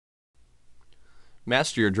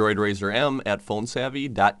Master your Droid Razr M at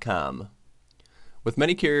phonesavvy.com. With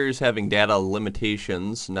many carriers having data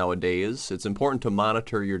limitations nowadays, it's important to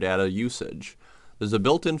monitor your data usage. There's a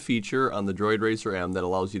built-in feature on the Droid Razr M that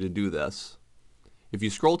allows you to do this. If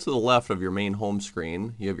you scroll to the left of your main home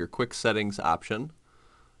screen, you have your Quick Settings option.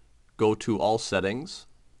 Go to All Settings,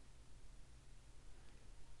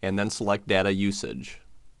 and then select Data Usage.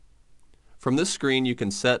 From this screen, you can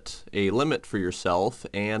set a limit for yourself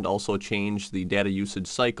and also change the data usage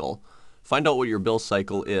cycle. Find out what your bill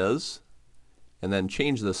cycle is, and then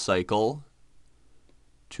change this cycle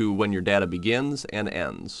to when your data begins and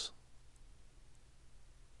ends.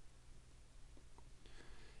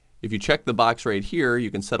 If you check the box right here, you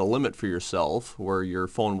can set a limit for yourself where your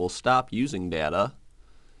phone will stop using data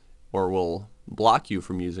or will block you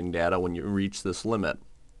from using data when you reach this limit.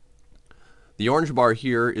 The orange bar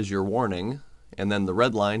here is your warning, and then the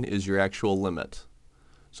red line is your actual limit.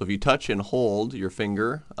 So if you touch and hold your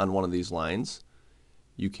finger on one of these lines,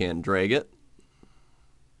 you can drag it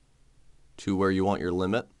to where you want your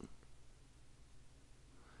limit,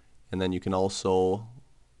 and then you can also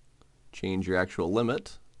change your actual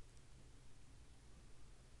limit.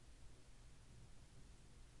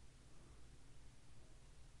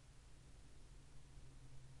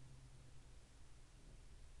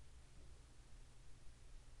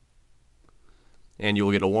 And you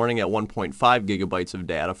will get a warning at 1.5 gigabytes of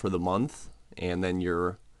data for the month, and then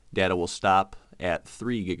your data will stop at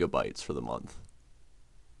 3 gigabytes for the month.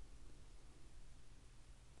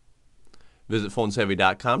 Visit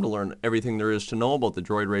phonesavvy.com to learn everything there is to know about the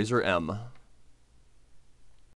Droid Razr M.